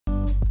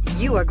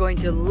You are going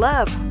to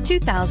love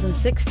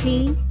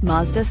 2016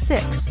 Mazda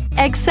 6.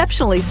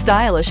 Exceptionally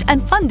stylish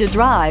and fun to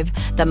drive,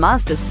 the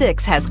Mazda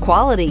 6 has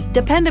quality,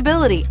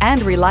 dependability,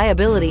 and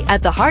reliability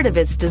at the heart of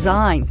its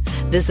design.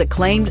 This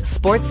acclaimed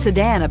sports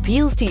sedan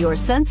appeals to your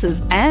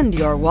senses and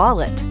your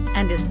wallet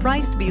and is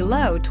priced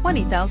below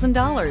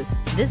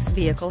 $20,000. This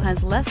vehicle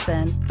has less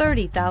than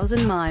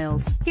 30,000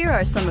 miles. Here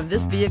are some of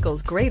this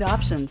vehicle's great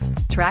options: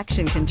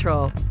 traction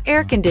control,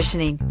 air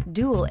conditioning,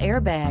 dual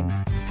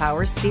airbags,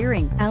 power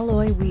steering,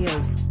 alloy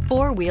wheels,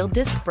 four-wheel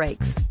disc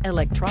brakes,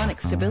 electronic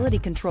stability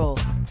control,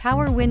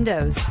 power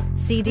windows,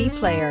 CD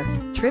player,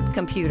 trip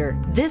computer.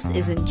 This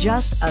isn't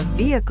just a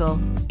vehicle,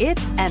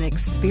 it's an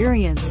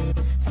experience.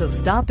 So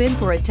stop in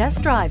for a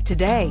test drive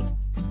today.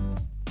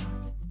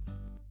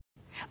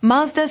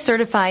 Mazda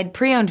certified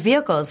pre-owned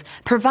vehicles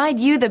provide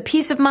you the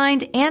peace of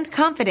mind and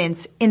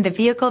confidence in the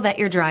vehicle that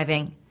you're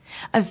driving.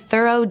 A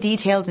thorough,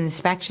 detailed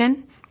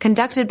inspection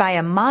conducted by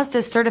a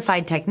Mazda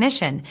certified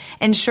technician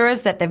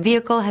ensures that the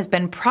vehicle has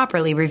been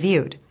properly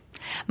reviewed.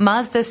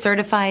 Mazda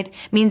certified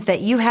means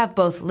that you have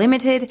both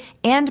limited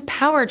and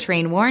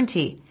powertrain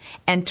warranty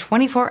and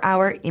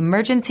 24-hour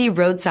emergency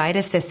roadside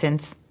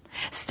assistance.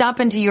 Stop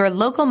into your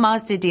local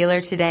Mazda dealer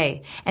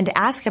today and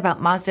ask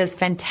about Mazda's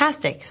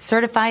fantastic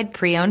certified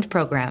pre-owned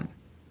program.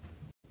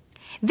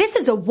 This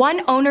is a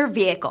one-owner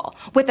vehicle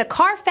with a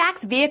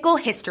CARFAX Vehicle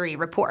History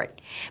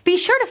Report. Be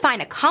sure to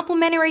find a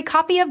complimentary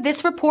copy of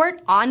this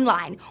report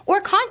online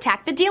or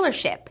contact the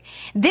dealership.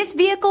 This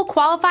vehicle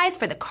qualifies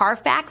for the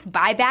CARFAX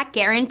Buyback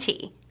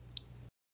Guarantee.